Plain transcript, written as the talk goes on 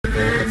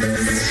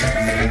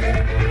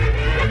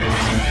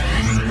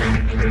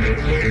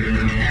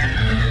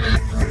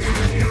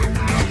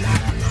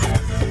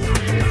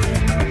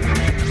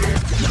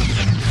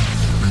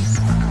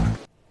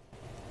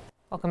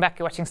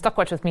watching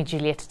Stockwatch with me,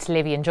 Juliette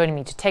Televi, and joining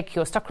me to take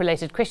your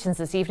stock-related questions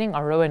this evening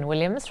are Rowan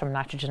Williams from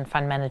Nitrogen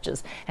Fund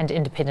Managers and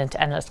independent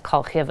analyst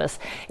Carl Geerwes.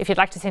 If you'd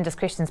like to send us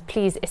questions,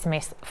 please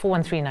SMS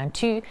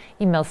 41392,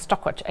 email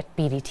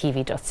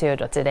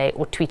stockwatch@bdtv.co.za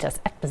or tweet us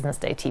at Business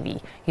Day TV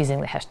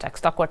using the hashtag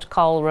Stockwatch.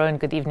 Carl, Rowan,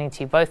 good evening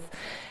to you both.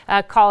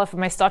 Carl, if I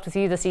may start with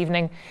you this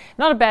evening.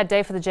 Not a bad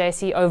day for the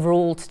JSE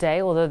overall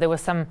today, although there were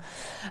some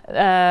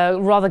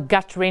rather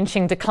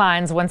gut-wrenching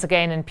declines once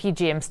again in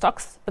PGM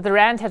stocks. But the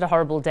Rand had a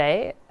horrible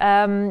day.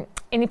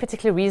 Any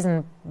particular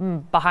reason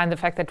behind the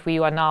fact that we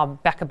are now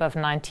back above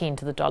 19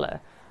 to the dollar?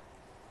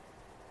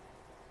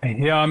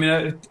 Yeah, I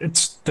mean,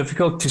 it's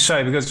difficult to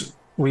say because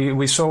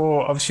we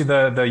saw obviously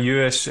the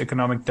US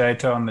economic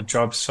data on the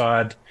jobs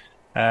side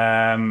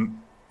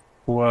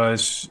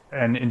was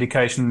an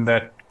indication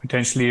that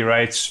potentially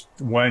rates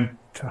won't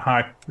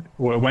hike,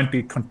 or won't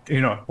be,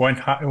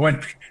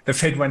 the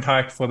Fed won't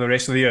hike for the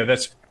rest of the year.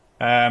 That's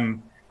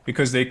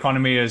because the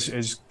economy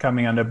is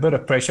coming under a bit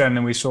of pressure, and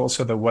then we saw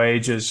also the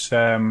wages,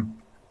 the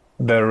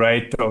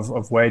rate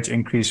of wage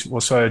increase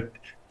also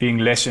being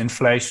less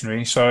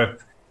inflationary. So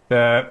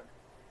the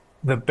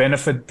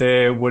benefit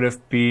there would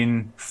have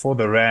been for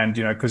the Rand,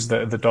 because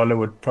the dollar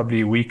would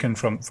probably weaken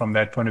from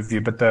that point of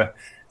view. But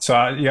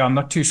I'm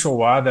not too sure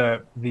why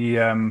the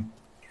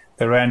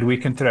Rand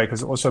weakened today,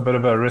 because also a bit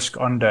of a risk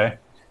on day.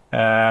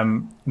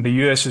 The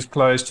US is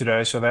closed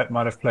today, so that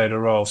might have played a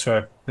role.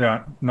 So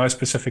no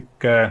specific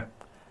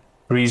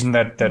reason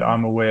that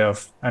I'm aware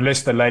of,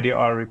 unless the Lady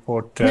R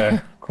report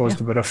caused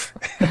a bit of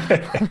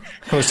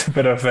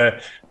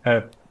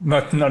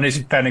not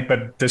necessarily panic,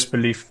 but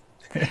disbelief.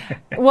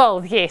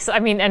 Well, yes. I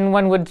mean, and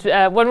one would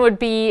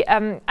be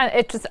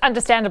it's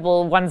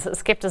understandable one's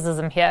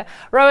skepticism here.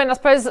 Rowan, I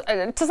suppose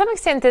to some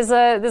extent there's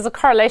a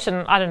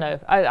correlation. I don't know.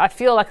 I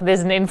feel like there's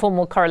an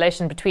informal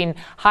correlation between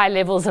high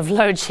levels of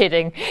load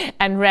shedding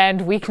and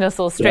Rand weakness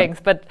or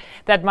strength, but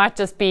that might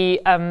just be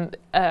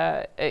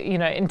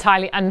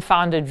entirely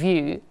unfounded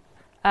view.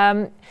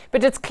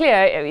 But it's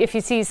clear, if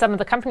you see some of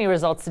the company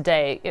results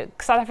today,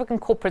 South African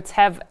corporates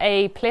have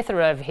a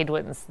plethora of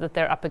headwinds that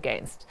they're up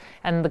against,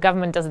 and the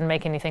government doesn't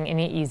make anything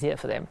any easier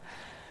for them.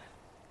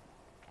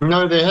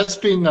 No, there has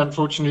been,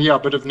 unfortunately, a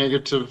bit of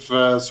negative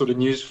sort of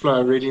news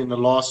flow really in the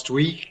last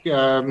week.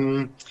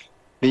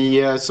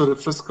 The sort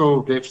of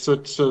fiscal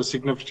deficit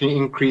significantly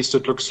increased.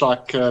 It looks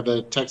like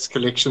the tax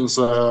collections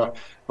are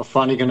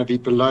finally going to be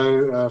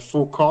below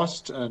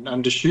forecast and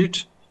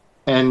undershoot.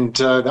 And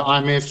the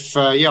IMF,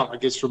 I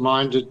guess,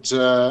 reminded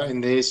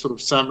in their sort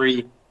of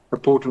summary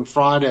report on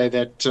Friday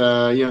that,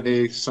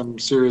 there's some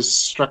serious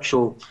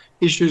structural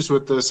issues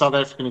with the South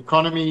African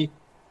economy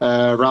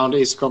around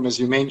Eskom, as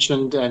you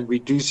mentioned, and we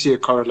do see a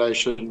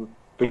correlation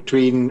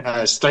between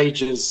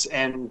stages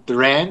and the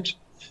Rand.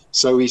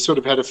 So we sort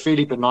of had a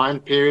fairly benign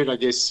period. I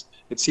guess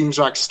it seems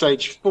like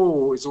stage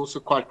 4 is also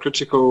quite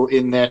critical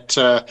in that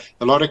a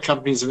lot of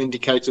companies have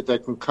indicated they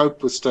can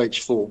cope with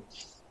stage 4.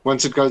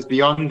 Once it goes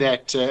beyond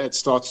that, it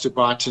starts to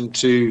bite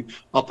into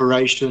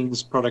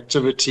operations,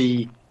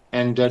 productivity,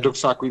 and it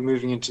looks like we're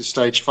moving into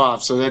stage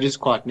 5. So that is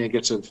quite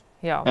negative.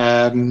 Yeah.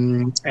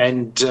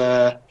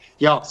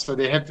 So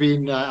there have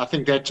been, I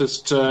think that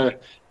just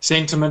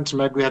sentiment.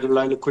 Maybe we had a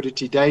low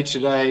liquidity day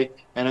today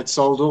and it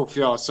sold off.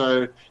 Yeah.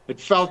 So it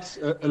felt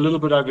a little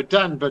bit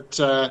overdone, but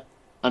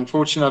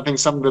unfortunately, I think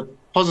some of the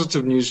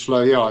positive news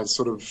flow, is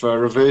sort of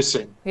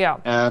reversing. Yeah.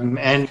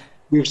 And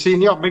we've seen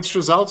mixed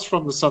results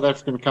from the South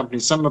African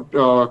companies. Some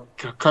are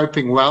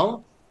coping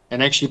well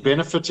and actually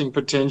benefiting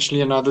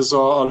potentially, and others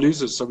are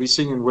losers. So we're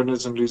seeing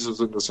winners and losers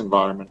in this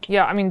environment.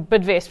 Yeah, I mean,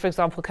 Bidvest, for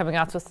example, coming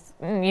out with,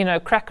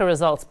 cracker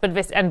results.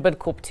 Bidvest and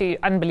Bidcorp, two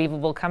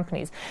unbelievable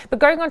companies. But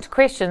going on to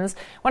questions,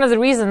 one of the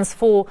reasons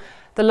for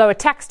the lower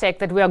tax take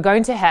that we are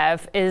going to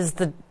have is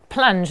the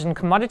plunge in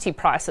commodity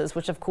prices,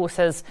 which of course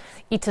has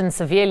eaten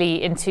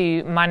severely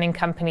into mining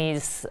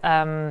companies'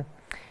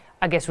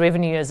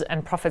 revenues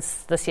and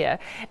profits this year.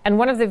 And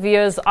one of the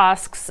viewers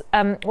asks,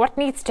 what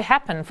needs to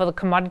happen for the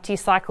commodity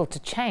cycle to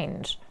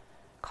change?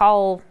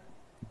 Carl,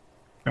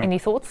 any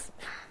thoughts?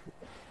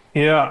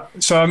 Yeah,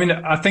 so I mean,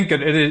 I think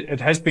it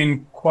has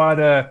been quite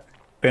a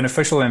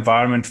beneficial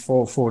environment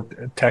for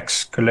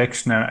tax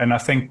collection, and I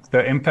think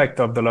the impact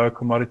of the low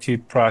commodity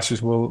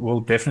prices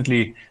will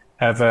definitely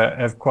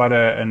have quite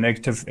a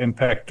negative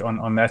impact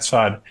on that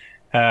side.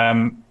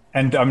 And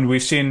I mean,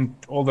 we've seen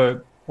all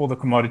the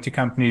commodity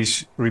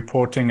companies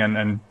reporting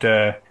and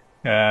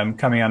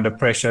coming under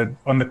pressure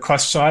on the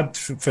cost side.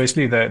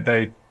 Firstly,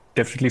 they're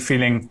definitely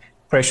feeling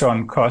pressure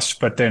on costs,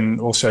 but then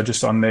also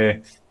just on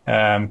their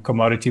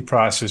commodity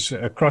prices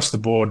across the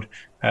board,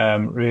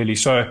 really.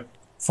 So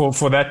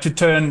for that to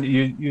turn,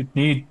 you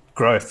need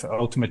growth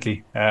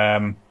ultimately.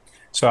 So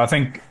I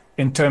think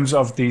in terms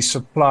of the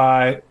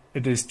supply,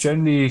 it is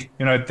generally,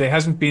 there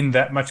hasn't been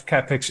that much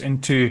capex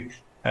into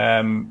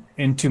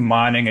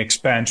mining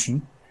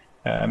expansion.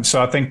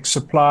 So I think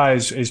supply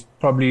is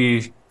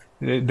probably,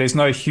 there's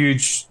no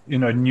huge,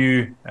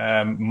 new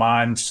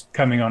mines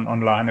coming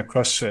online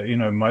across,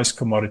 most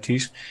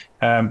commodities.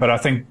 But I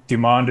think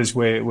demand is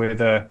where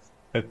the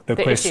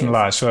question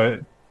lies. So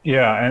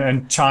Yeah,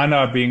 and China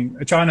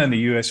and the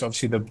US,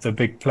 obviously the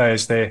big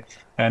players there,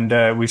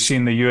 and we've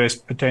seen the US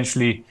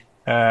potentially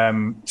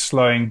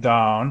slowing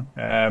down,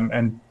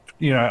 and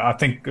I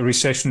think a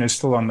recession is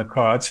still on the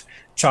cards.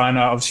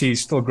 China obviously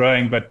is still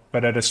growing, but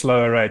at a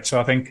slower rate. So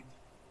I think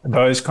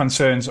those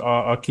concerns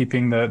are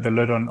keeping the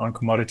lid on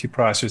commodity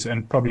prices,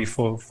 and probably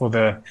for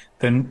the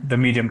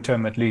medium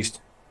term at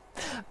least.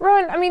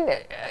 Rowan, I mean,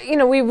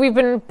 we've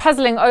been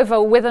puzzling over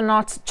whether or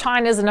not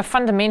China's in a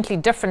fundamentally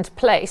different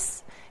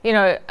place,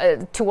 to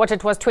what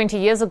it was 20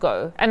 years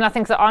ago. And I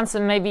think the answer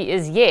maybe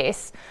is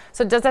yes.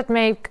 So does that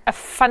make a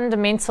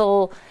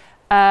fundamental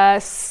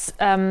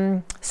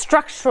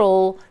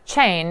structural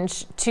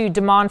change to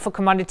demand for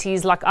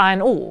commodities like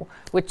iron ore,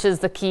 which is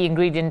the key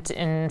ingredient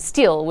in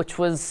steel, which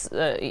was,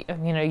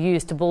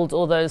 used to build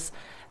all those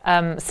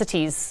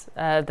cities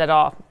that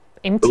are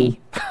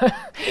empty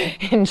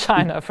in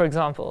China, for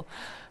example?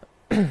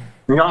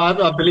 Yeah,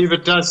 I believe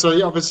it does.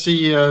 So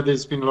obviously,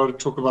 there's been a lot of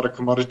talk about a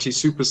commodity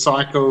super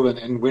cycle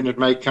and when it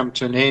may come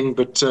to an end.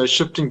 But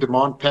shifting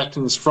demand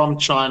patterns from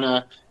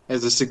China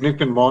as a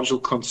significant marginal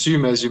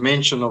consumer, as you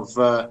mentioned, of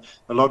a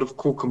lot of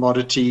core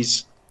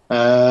commodities,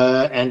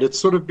 and it's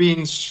sort of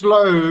been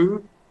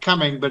slow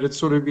coming, but it's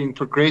sort of been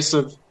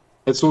progressive.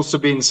 It's also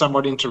been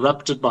somewhat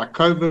interrupted by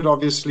COVID,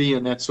 obviously,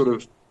 and that sort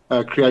of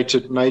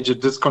created major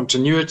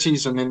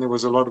discontinuities, and then there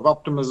was a lot of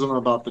optimism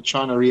about the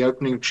China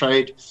reopening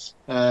trade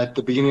at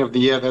the beginning of the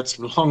year. That's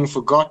long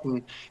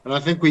forgotten, and I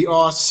think we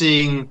are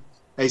seeing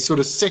a sort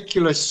of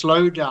secular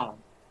slowdown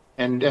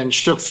and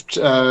shift,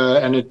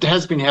 and it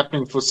has been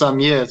happening for some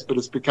years, but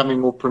it's becoming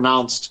more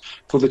pronounced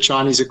for the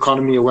Chinese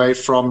economy away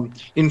from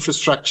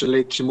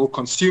infrastructure-led to more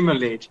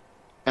consumer-led,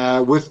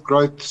 with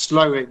growth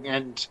slowing.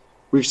 And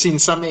we've seen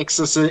some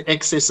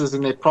excesses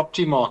in their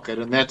property market,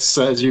 and that's,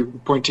 as you're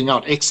pointing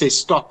out, excess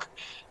stock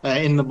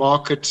in the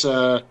market,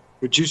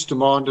 reduced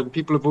demand, and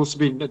people have also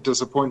been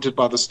disappointed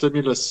by the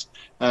stimulus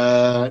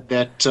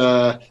that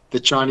the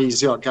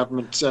Chinese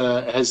government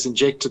has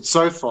injected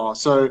so far.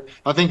 So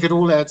I think it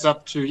all adds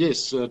up to,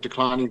 yes,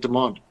 declining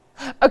demand.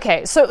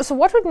 Okay, so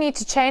what would need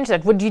to change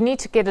that? Would you need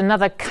to get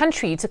another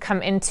country to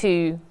come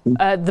into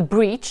the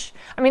breach?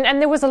 I mean, and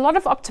there was a lot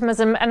of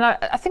optimism, and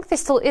I think there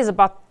still is,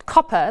 about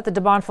copper, the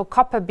demand for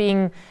copper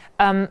being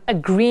a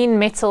green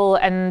metal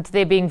and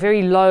there being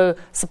very low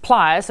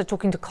supply. So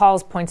talking to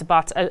Carl's point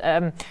about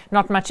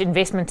not much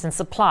investment in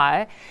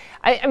supply.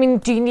 I mean,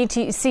 do you need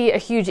to see a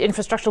huge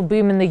infrastructural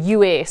boom in the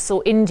US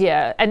or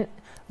India? And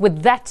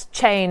would that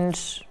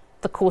change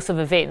the course of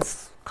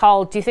events?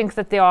 Carl, do you think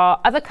that there are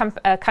other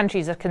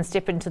countries that can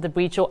step into the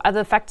breach, or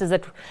other factors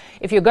that,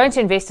 if you're going to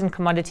invest in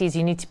commodities,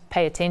 you need to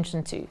pay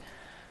attention to?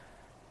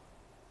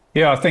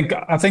 Yeah,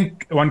 I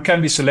think one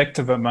can be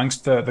selective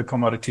amongst the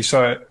commodities.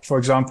 So, for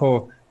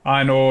example,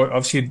 iron ore,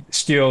 obviously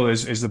steel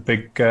is the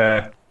big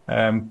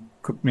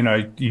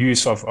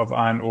use of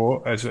iron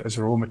ore as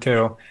a raw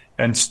material,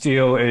 and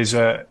steel is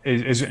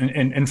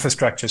in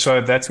infrastructure.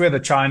 So that's where the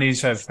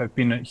Chinese have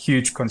been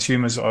huge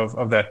consumers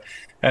of that,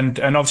 and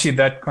obviously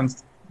that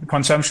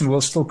consumption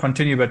will still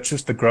continue, but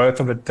just the growth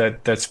of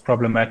it that's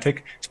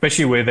problematic,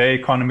 especially where their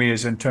economy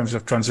is in terms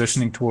of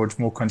transitioning towards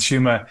more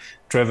consumer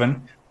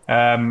driven.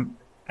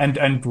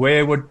 And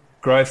where would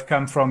growth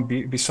come from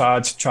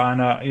besides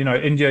China?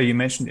 India, you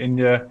mentioned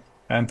India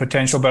and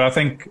potential, but I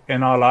think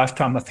in our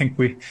lifetime,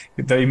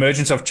 the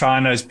emergence of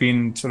China has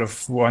been sort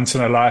of once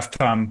in a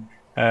lifetime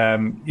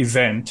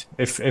event,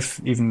 if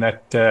even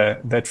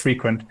that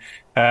frequent.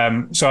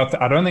 So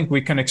I don't think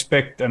we can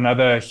expect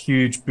another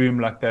huge boom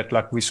like that,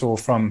 like we saw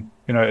from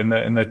in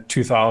the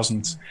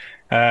 2000s,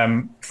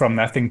 from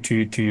nothing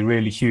to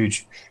really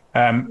huge.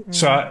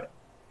 So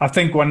I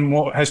think one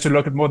more has to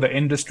look at more the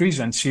industries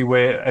and see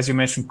where, as you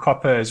mentioned,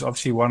 copper is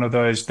obviously one of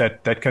those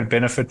that can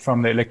benefit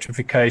from the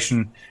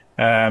electrification,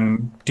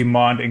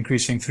 demand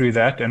increasing through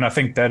that. And I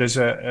think that is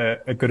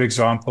a good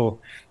example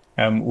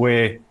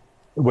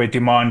where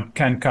demand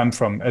can come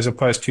from, as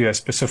opposed to a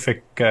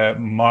specific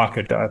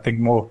market. I think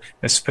more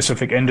a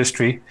specific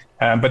industry.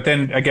 But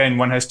then again,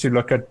 one has to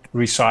look at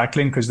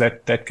recycling, because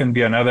that can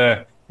be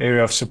another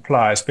area of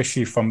supply,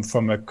 especially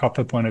from a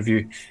copper point of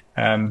view,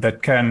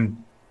 that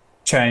can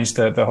change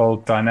the whole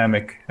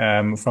dynamic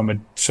from a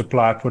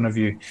supply point of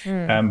view.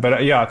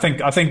 But yeah,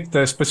 I think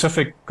the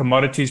specific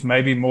commodities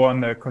maybe more on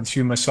the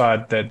consumer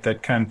side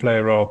that can play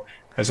a role,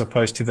 as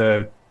opposed to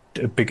the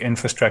big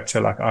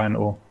infrastructure like iron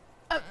ore.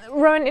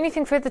 Rowan,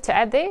 anything further to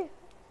add there?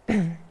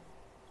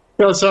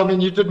 Yeah, so I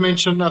mean, you did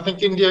mention, I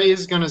think India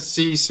is going to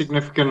see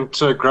significant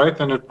growth,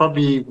 and it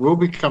probably will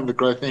become the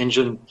growth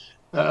engine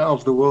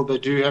of the world. They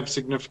do have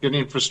significant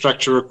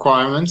infrastructure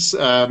requirements.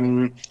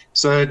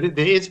 So there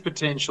is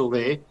potential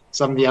there.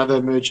 Some of the other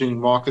emerging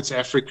markets,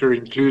 Africa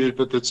included,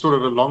 but it's sort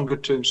of a longer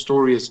term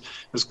story, as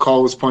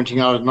Carl was pointing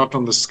out, not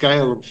on the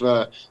scale of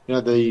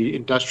the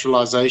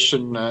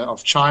industrialization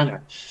of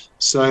China.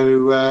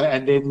 So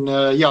and then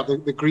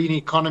the green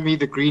economy,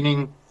 the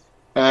greening,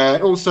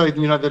 also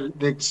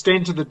the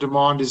extent of the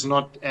demand is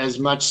not as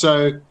much.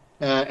 So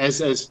as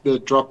the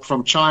drop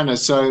from China.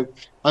 So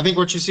I think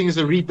what you're seeing is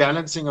a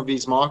rebalancing of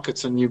these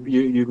markets. And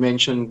you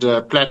mentioned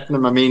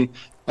platinum. I mean,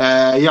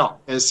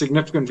 a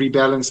significant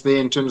rebalance there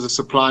in terms of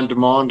supply and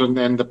demand,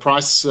 and the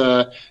price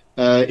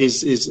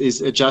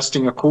is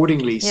adjusting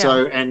accordingly. Yeah.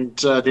 So, and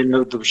then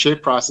the share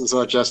prices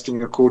are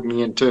adjusting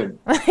accordingly in turn.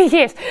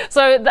 Yes.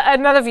 So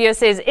another viewer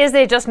says, is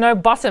there just no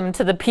bottom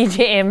to the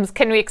PGMs?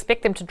 Can we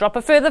expect them to drop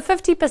a further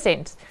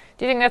 50%?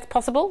 Do you think that's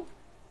possible?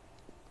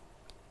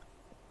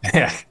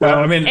 Yeah. Well,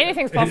 I mean,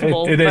 anything's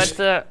possible. It is.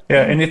 But,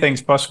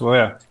 anything's possible.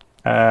 Yeah.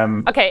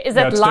 Okay. Is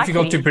that it's likely?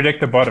 difficult to predict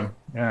the bottom.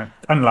 Yeah,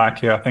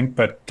 unlikely, I think,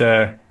 but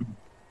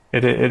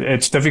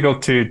it's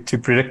difficult to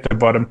predict the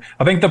bottom.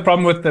 I think the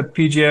problem with the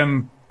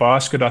PGM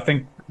basket, I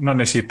think not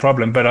necessarily a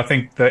problem, but I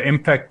think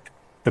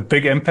the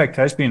big impact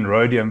has been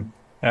rhodium.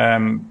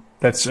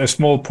 That's a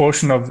small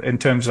portion in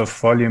terms of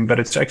volume, but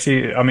it's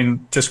actually, I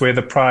mean, just where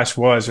the price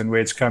was and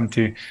where it's come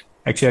to,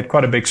 actually had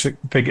quite a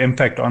big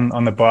impact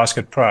on the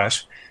basket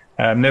price.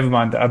 Never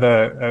mind the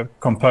other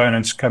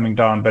components coming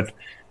down, but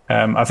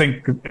I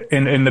think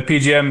in the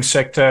PGM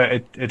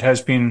sector, it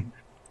has been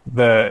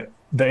the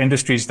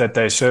industries that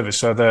they service.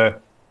 So the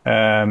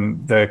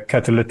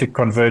catalytic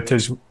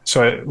converters.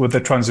 So with the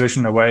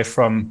transition away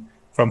from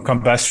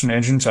combustion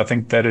engines, I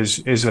think that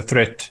is a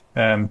threat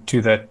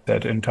to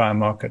that entire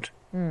market.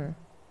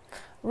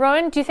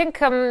 Rowan, do you think?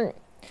 Where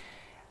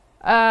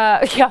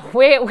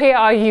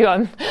are you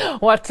on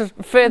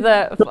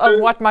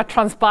what might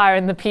transpire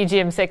in the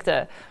PGM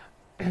sector?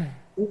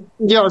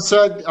 Yeah,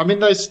 so I mean,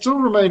 they still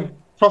remain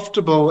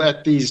profitable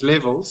at these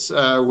levels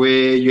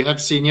where you have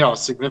seen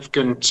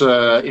significant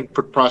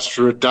input price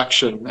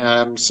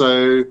reduction.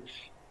 So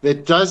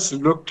it does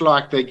look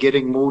like they're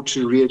getting more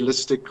to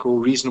realistic or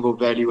reasonable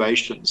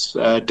valuations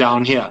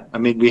down here. I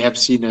mean, we have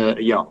seen a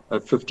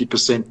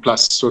 50%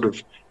 plus sort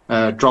of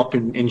drop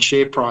in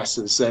share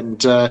prices, and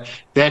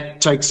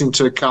that takes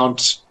into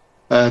account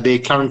their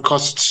current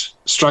cost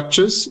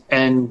structures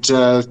and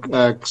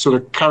sort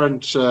of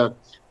current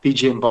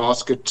PGM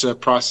basket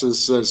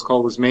prices, as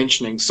Cole was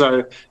mentioning.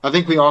 So I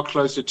think we are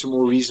closer to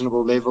more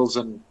reasonable levels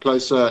and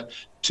closer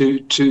to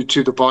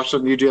the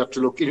bottom. You do have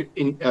to look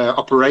in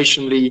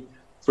operationally.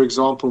 For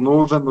example,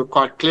 Northern were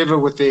quite clever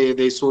with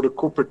their sort of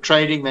corporate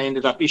trading. They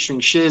ended up issuing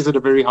shares at a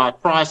very high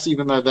price,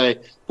 even though they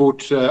bought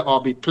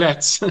RB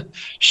Platts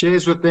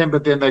shares with them,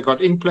 but then they got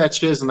Implats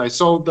shares and they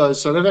sold those.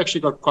 So they've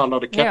actually got quite a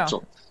lot of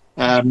capital.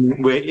 Yeah.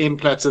 Where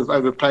Implats have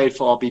overpaid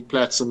for RB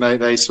Platts and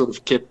they sort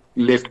of kept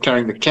left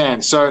carrying the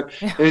can. So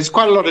there's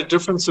quite a lot of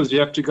differences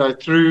you have to go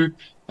through.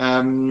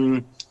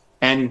 And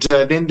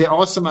then there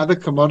are some other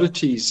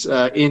commodities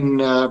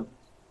in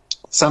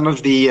some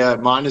of the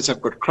miners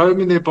have got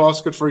chrome in their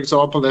basket, for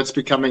example. That's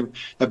becoming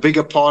a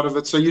bigger part of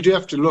it. So you do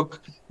have to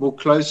look more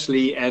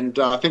closely, and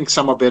I think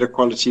some are better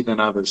quality than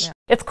others. Yeah.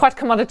 It's quite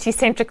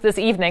commodity-centric this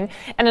evening.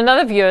 And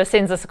another viewer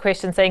sends us a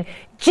question saying,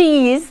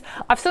 geez,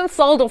 I've since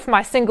sold off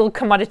my single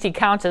commodity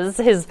counters.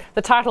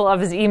 The title of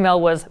his email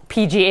was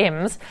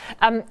PGMs,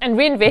 and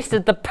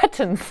reinvested the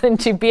pittance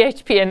into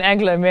BHP and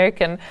Anglo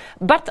American,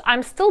 but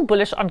I'm still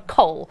bullish on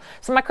coal.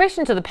 So my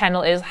question to the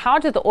panel is, how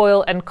do the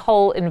oil and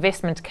coal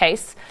investment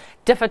case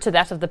differ to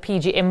that of the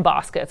PGM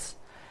baskets?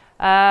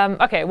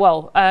 Okay,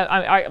 well,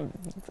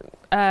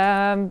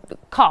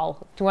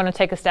 Carl, do you want to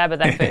take a stab at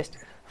that first?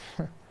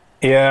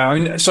 Yeah,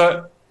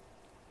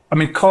 I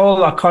mean,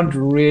 coal, I can't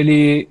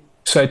really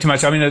say too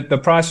much. I mean, the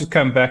price has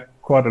come back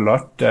quite a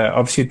lot.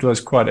 Obviously, it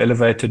was quite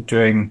elevated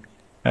during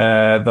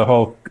the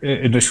whole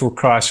initial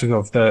crisis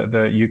of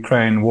the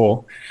Ukraine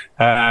war.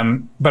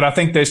 But I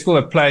think there's still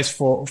a place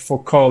for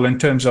coal in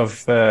terms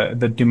of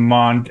the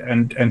demand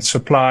and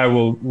supply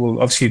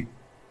will obviously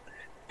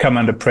come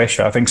under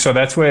pressure. I think so.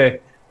 That's where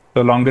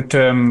the longer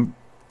term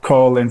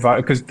coal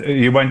because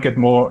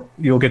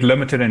you'll get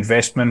limited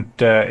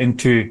investment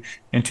into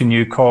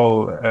new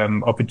coal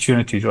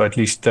opportunities, or at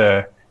least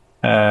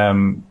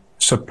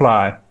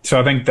supply. So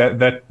I think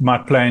that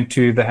might play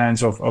into the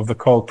hands of the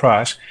coal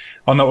price.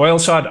 On the oil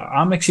side,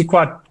 I'm actually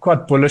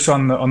quite bullish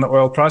on the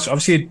oil price.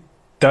 Obviously, it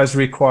does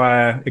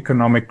require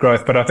economic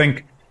growth, but I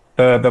think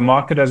the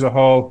market as a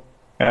whole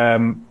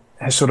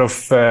has sort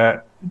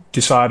of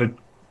decided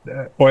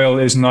oil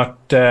is not.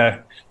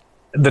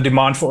 The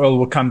demand for oil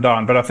will come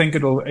down, but I think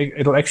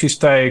it'll actually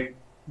stay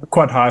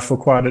quite high for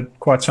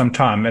quite some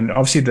time. And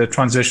obviously, the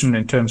transition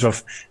in terms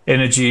of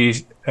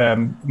energy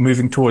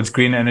moving towards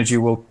green energy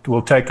will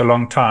take a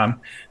long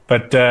time.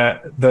 But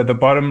the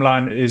bottom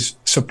line is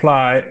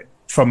supply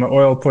from an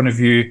oil point of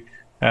view.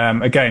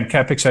 Again,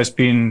 capex has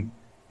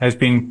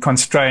been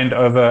constrained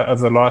over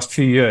the last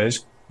few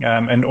years,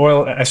 and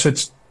oil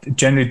assets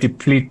generally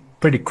deplete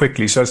pretty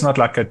quickly. So it's not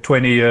like a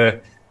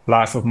 20-year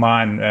life of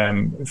mine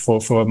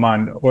for a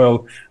mine.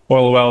 Oil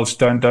wells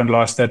don't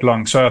last that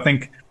long. So I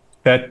think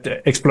that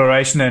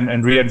exploration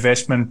and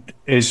reinvestment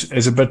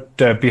is a bit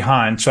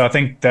behind. So I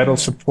think that'll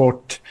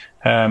support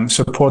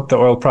the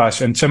oil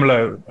price. And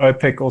similar,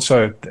 OPEC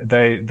also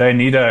they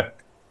need a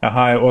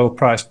higher oil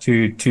price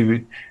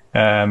to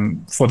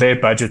for their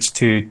budgets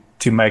to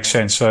make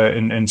sense. So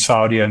in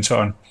Saudi and so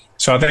on.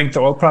 So I think the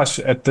oil price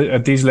at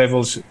these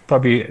levels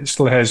probably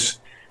still has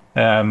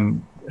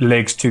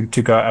legs to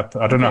go up.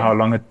 I don't know how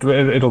long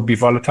it'll be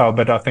volatile,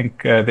 but I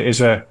think there is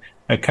a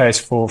case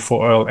for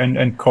oil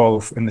and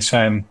coal in the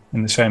same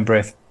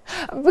breath.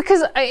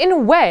 Because in a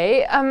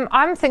way,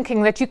 I'm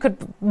thinking that you could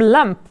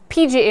lump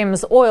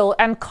PGMs, oil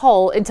and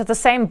coal into the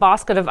same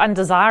basket of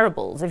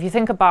undesirables. If you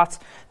think about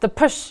the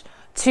push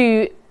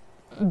to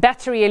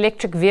battery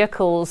electric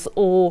vehicles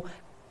or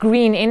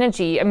green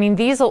energy, I mean,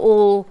 these are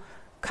all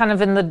kind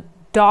of in the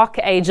dark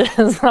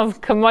ages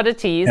of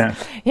commodities,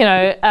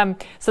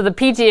 so the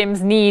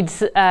PGMs need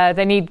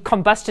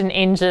combustion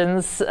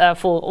engines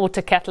for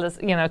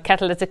autocatalyst,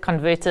 catalytic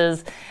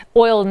converters.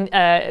 Oil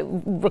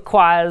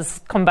requires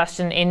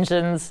combustion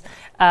engines,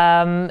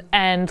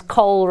 and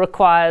coal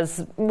requires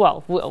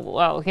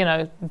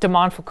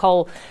demand for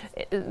coal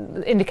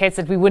indicates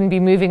that we wouldn't be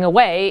moving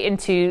away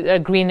into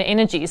greener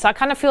energy. So I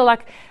kind of feel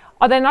like,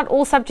 are they not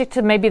all subject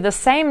to maybe the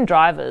same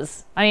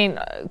drivers? I mean,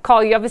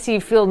 Carl, you obviously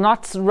feel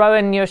not.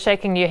 Rowan, you're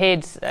shaking your head.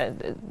 Is it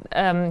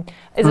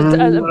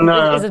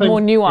more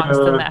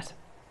nuanced than that?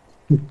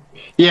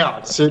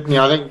 Yeah, certainly.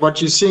 I think what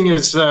you're seeing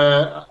is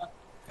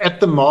at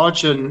the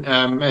margin,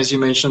 as you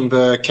mentioned,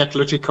 the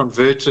catalytic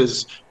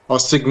converters are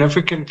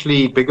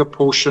significantly bigger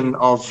portion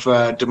of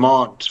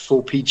demand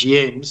for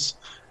PGMs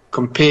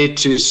compared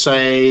to,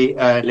 say,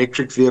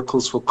 electric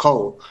vehicles for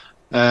coal.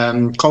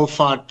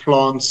 Coal-fired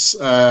plants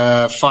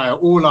fire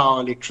all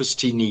our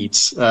electricity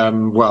needs.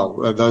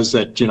 Those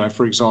that,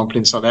 for example,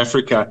 in South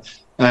Africa.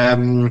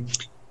 And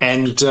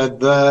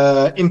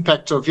the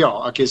impact of,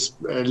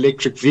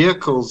 electric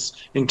vehicles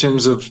in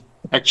terms of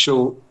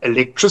actual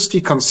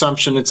electricity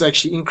consumption, it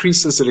actually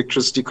increases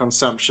electricity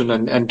consumption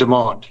and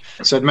demand.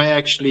 So it may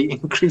actually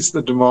increase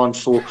the demand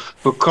for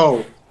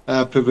coal.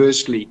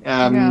 Perversely.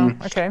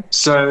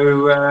 So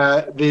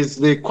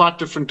there are quite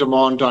different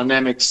demand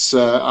dynamics,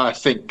 I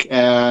think.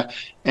 And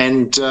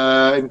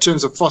in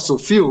terms of fossil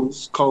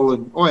fuels, coal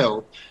and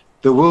oil,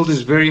 the world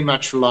is very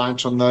much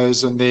reliant on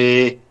those, and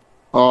there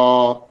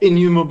are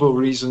innumerable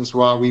reasons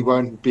why we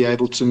won't be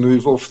able to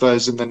move off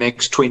those in the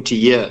next 20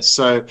 years.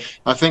 So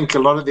I think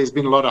there's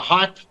been a lot of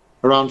hype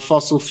around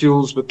fossil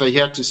fuels, but they're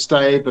here to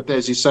stay. But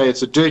as you say,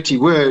 it's a dirty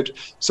word.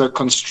 So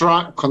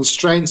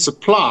constrained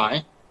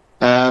supply,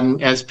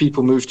 as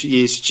people move to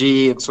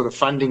ESG and sort of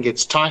funding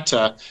gets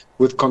tighter,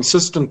 with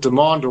consistent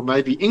demand or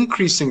maybe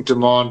increasing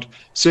demand,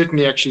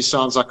 certainly actually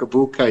sounds like a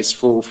bull case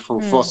for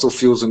fossil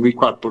fuels, and we're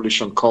quite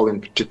bullish on coal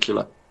in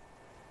particular.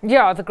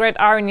 Yeah, the great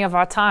irony of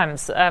our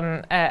times,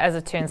 as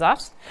it turns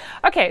out.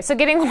 Okay, so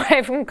getting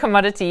away from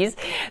commodities,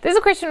 there's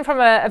a question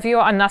from a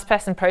viewer on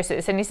Naspers and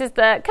Prosus, and he says,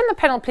 can the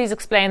panel please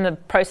explain the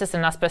Prosus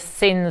and Naspers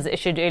SENS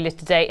issued earlier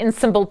today in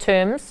simple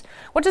terms?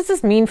 What does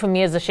this mean for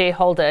me as a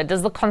shareholder?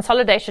 Does the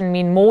consolidation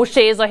mean more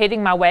shares are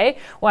heading my way,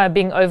 or am I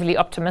being overly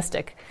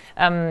optimistic?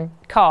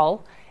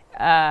 Carl,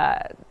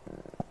 I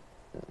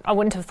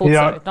wouldn't have thought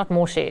so. Not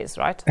more shares,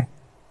 right?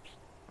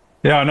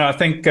 Yeah, no, I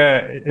think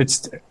I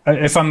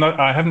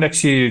haven't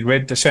actually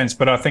read the SENS,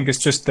 but I think it's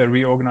just the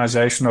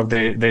reorganization of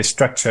their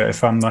structure,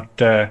 if I'm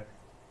not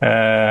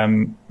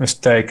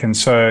mistaken.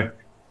 So,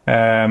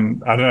 I don't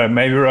know,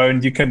 maybe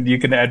Rowan, you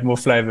can add more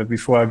flavor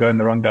before I go in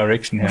the wrong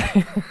direction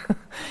here.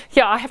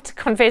 Yeah, I have to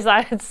confess,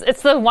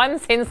 it's the one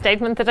SENS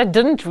statement that I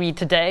didn't read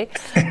today.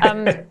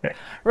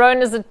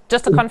 Rowan, is it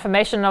just a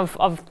confirmation of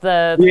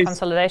the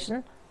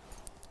consolidation?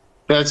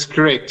 That's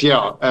correct,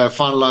 yeah.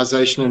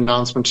 Finalization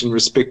announcement in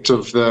respect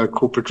of the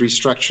corporate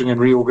restructuring and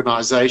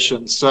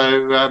reorganization.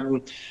 So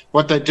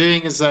what they're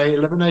doing is they're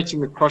eliminating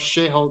the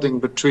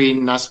cross-shareholding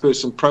between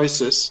Naspers and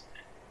Prosus.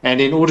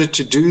 And in order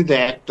to do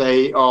that,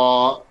 they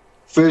are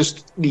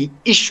firstly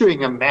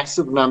issuing a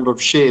massive number of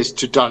shares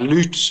to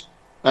dilute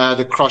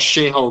the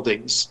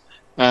cross-shareholdings.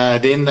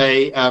 Then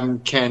they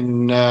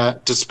can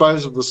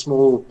dispose of the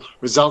small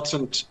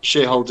resultant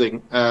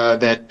shareholding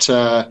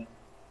that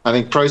I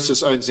think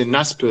Prosus owns in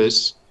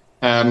Naspers,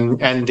 and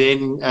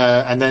then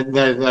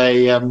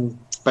they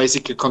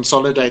basically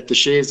consolidate the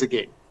shares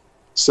again.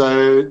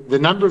 So the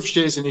number of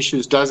shares in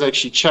issues does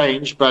actually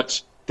change,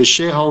 but the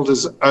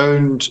shareholders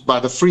owned by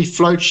the free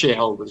float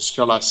shareholders,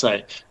 shall I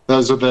say,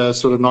 those are the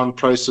sort of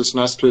non-Prosus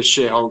Naspers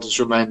shareholders,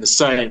 remain the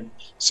same.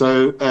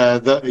 So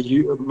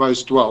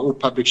all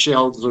public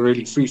shareholders are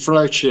really free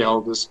float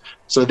shareholders,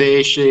 so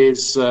their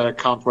shares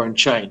count won't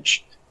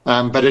change.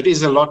 But it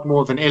is a lot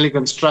more of an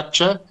elegant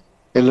structure.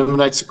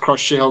 Eliminates the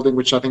cross-shareholding,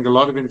 which I think a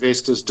lot of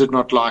investors did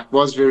not like,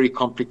 was very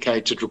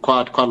complicated,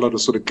 required quite a lot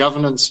of sort of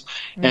governance,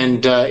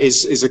 and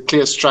is a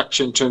clear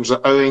structure in terms of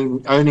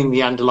owning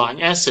the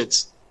underlying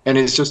assets. And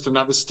it's just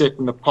another step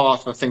in the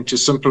path, I think, to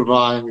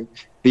simplifying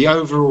the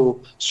overall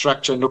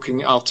structure and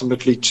looking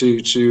ultimately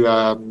to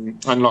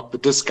unlock the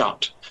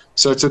discount.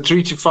 So it's a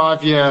 3 to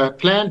 5 year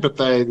plan, but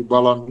they're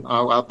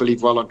I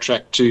believe, well on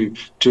track to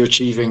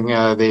achieving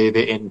their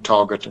end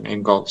target and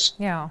end goals.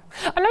 Yeah.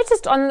 I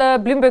noticed on the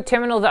Bloomberg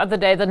terminal the other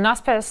day, the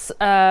Naspers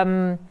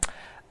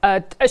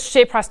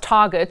share price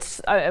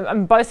targets.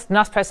 Both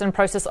Naspers and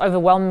Prosus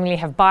overwhelmingly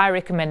have buy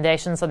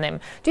recommendations on them.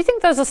 Do you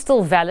think those are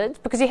still valid?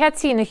 Because you had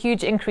seen a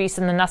huge increase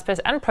in the Naspers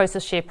and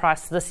Prosus share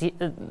price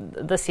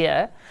this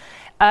year.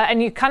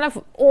 And you kind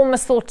of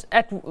almost thought,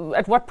 at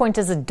what point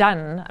is it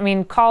done? I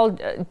mean, Carl,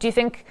 do you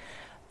think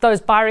those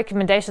buy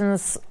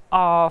recommendations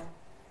are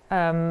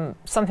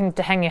something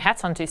to hang your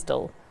hats onto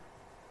still?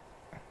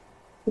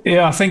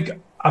 Yeah, I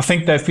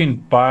think they've been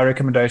buy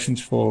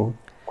recommendations for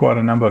quite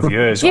a number of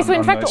years. Yes,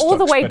 in fact, all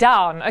the way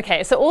down.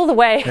 Okay, so all the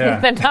way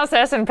the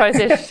Naspers and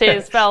Prosus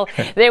shares fell,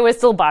 there were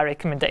still buy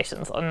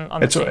recommendations on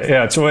the shares.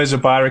 Yeah, it's always a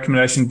buy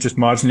recommendation, just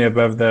marginally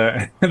above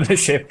the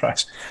share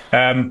price.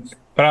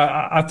 But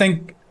I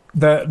think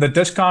the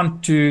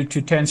discount to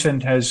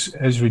Tencent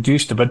has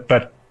reduced a bit.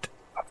 But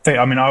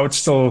I would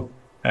still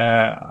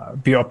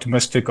be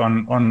optimistic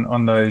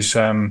on those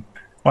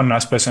on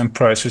Naspers and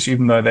Prosus,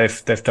 even though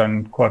they've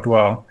done quite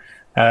well.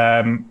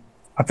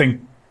 I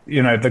think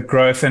the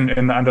growth in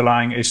the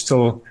underlying is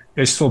still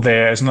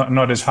there. It's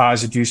not as high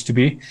as it used to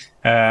be,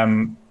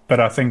 but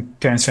I think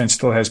Tencent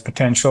still has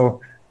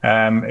potential.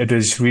 It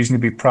is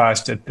reasonably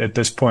priced at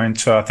this point,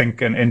 so I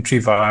think an entry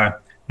via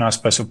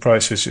Naspers or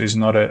Prosus is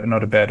not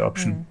a bad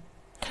option.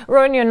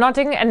 Rowan, you're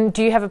nodding, and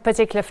do you have a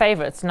particular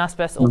favourite,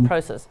 Naspers or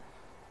Prosus?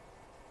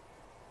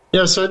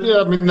 Yeah, so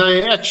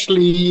they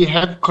actually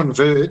have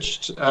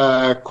converged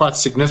quite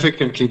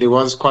significantly. There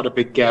was quite a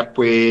big gap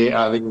where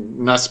I think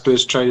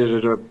Naspers traded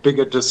at a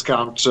bigger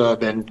discount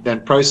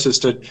than Prosus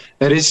did.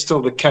 That is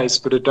still the case,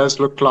 but it does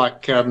look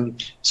like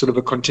sort of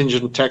a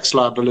contingent tax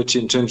liability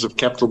in terms of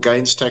capital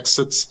gains tax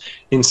sits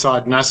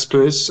inside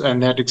Naspers,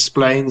 and that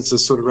explains the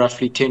sort of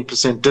roughly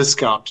 10%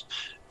 discount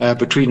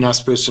between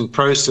Naspers and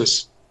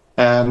Prosus.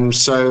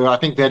 So I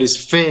think that is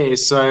fair.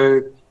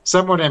 So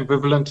somewhat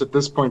ambivalent at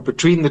this point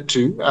between the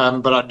two,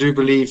 but I do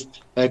believe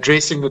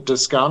addressing the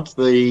discount,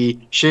 the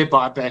share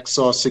buybacks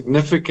are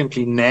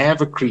significantly NAV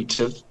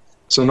accretive.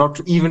 So not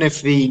even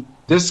if the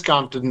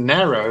discount didn't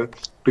narrow,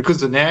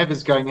 because the NAV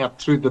is going up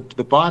through the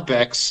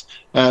buybacks,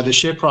 the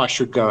share price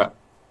should go up.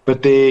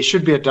 But there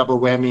should be a double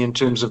whammy in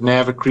terms of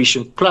NAV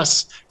accretion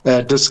plus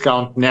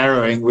discount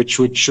narrowing, which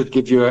should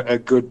give you a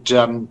good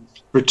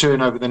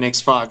return over the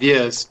next 5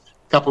 years.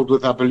 Coupled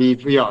with, I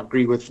believe, I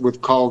agree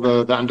with Carl,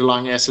 the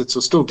underlying assets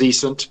are still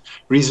decent,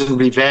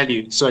 reasonably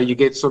valued. So you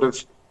get sort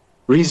of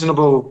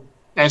reasonable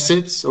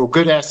assets or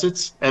good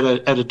assets at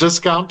a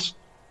discount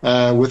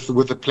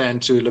with a plan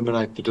to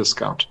eliminate the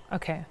discount.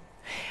 Okay.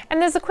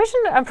 And there's a question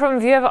from a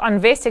viewer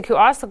on Investec who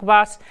asked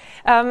about,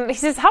 he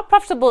says, how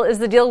profitable is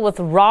the deal with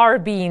RAR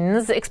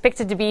Beans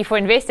expected to be for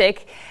Investec?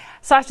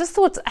 So I just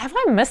thought, have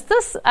I missed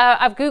this?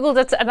 I've Googled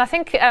it, and I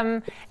think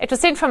it was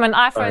sent from an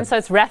iPhone, so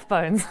it's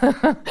Rathbones,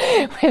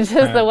 which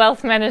is the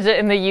wealth manager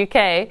in the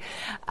UK.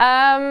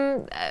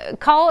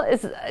 Carl,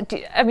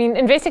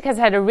 Investec has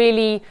had a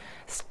really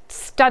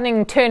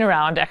stunning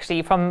turnaround,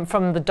 actually, from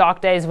the dark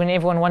days when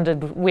everyone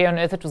wondered where on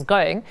earth it was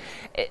going.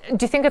 Do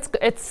you think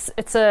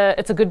it's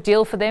a good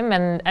deal for them,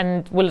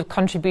 and will it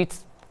contribute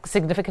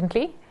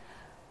significantly?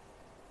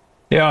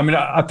 Yeah,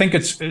 I think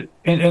it's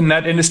in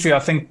that industry. I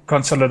think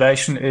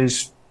consolidation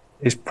is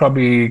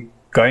probably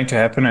going to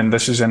happen, and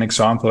this is an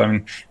example.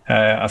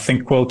 I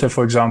think Quilter,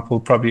 for example,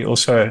 probably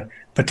also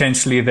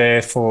potentially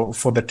there for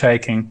the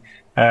taking.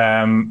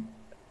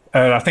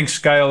 I think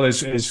scale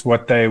is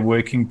what they're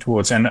working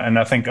towards, and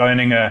I think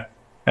owning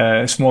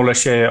a smaller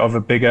share of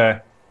a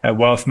bigger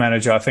wealth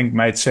manager, I think,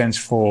 made sense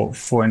for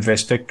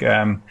Investec.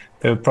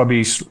 They were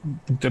probably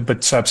a bit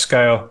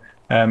subscale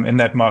in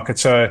that market,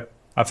 so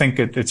I think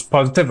it's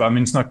positive.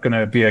 It's not going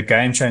to be a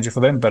game changer for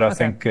them, but I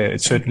think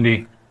it's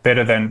certainly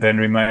better than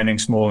remaining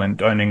small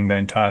and owning the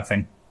entire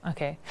thing.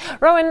 Okay.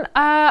 Rowan,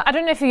 I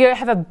don't know if you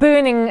have a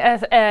burning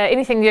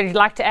anything you'd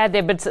like to add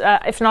there, but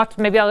if not,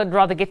 maybe I would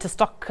rather get to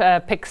stock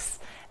picks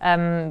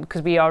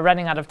because we are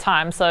running out of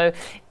time. So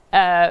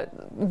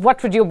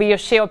what would be your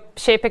share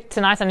pick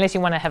tonight, unless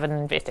you want to have an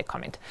Investec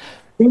comment?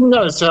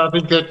 No, so I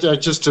think that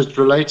just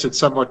related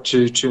somewhat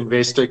to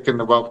Investec in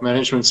the wealth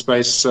management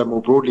space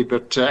more broadly,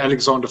 but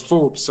Alexander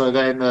Forbes, so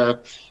they're in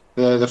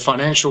the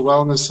financial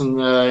wellness and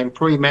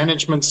employee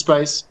management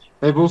space.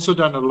 They've also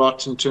done a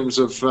lot in terms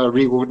of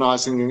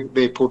reorganizing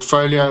their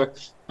portfolio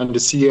under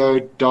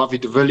CEO David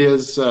de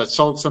Villiers,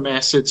 sold some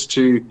assets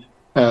to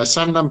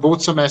Sanlam,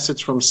 bought some assets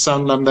from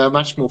Sanlam. They're a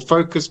much more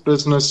focused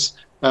business.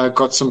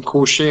 Got some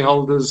core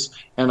shareholders,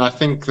 and I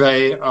think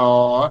they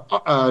are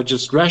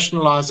just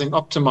rationalizing,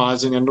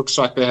 optimizing, and looks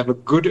like they have a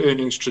good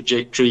earnings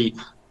trajectory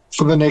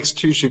for the next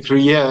 2 to 3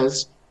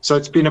 years. So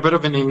it's been a bit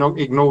of an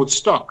ignored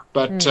stock,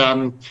 but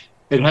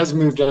it has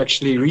moved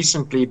actually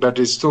recently, but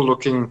is still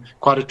looking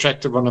quite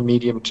attractive on a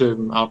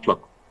medium-term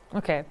outlook.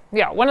 Okay,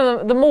 yeah, one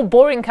of the more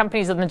boring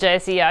companies in the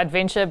JSE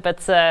adventure,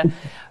 but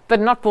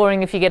not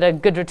boring if you get a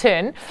good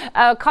return.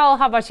 Carl,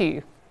 how about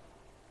you?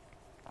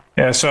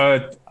 Yeah,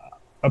 so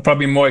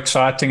probably more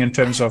exciting in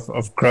terms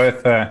of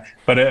growth,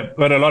 but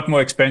a lot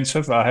more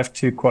expensive. I have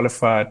to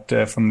qualify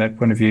it from that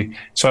point of view.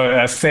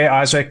 So Fair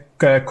Isaac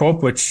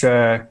Corp, which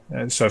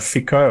so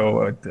FICO,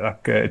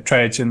 or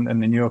trades in the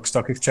New York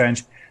Stock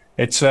Exchange,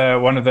 It's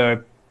one of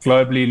the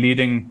globally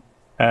leading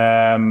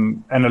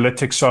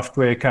analytics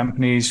software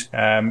companies.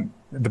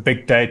 The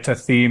big data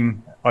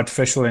theme,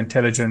 artificial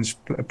intelligence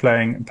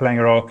playing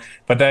a role.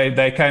 But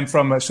they came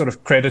from a sort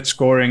of credit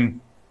scoring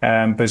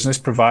business,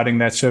 providing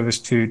that service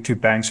to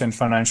banks and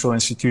financial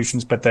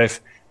institutions. But they've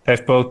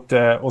built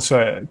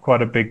also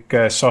quite a big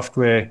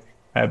software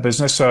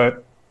business.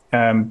 So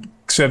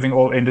serving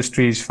all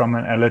industries from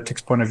an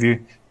analytics point of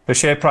view. The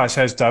share price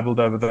has doubled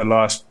over the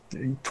last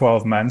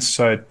 12 months,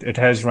 so it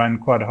has run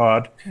quite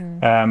hard.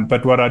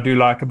 But what I do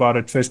like about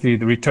it, firstly,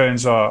 the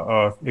returns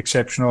are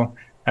exceptional.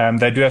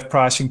 They do have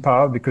pricing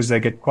power because they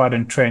get quite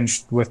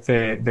entrenched with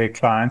their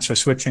clients, so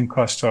switching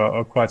costs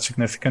are quite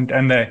significant,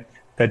 and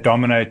they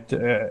dominate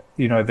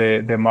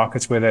their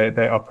markets where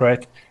they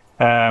operate.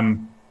 So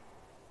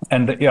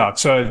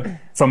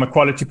from a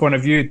quality point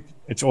of view,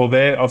 it's all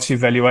there. Obviously,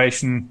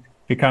 valuation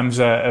becomes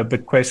a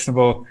bit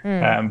questionable,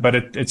 but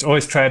it's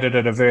always traded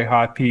at a very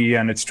high PE,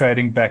 and it's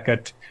trading back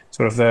at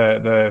sort of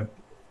the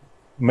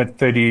mid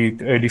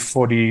 30, early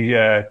 40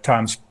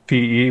 times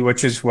PE,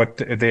 which is what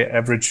the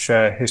average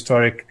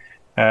historic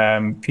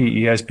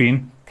PE has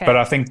been. Okay. But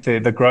I think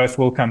the growth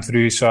will come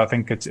through, so I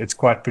think it's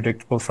quite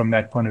predictable from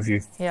that point of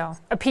view. Yeah,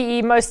 a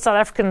PE most South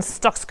African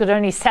stocks could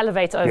only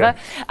salivate over.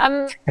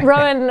 Yeah.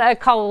 Rowan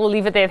Cole, we'll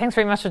leave it there. Thanks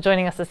very much for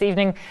joining us this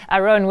evening.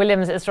 Rowan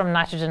Williams is from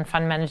Nitrogen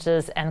Fund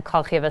Managers, and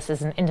Carl Geerwes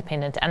is an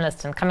independent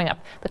analyst. And coming up,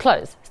 the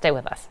close. Stay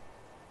with us.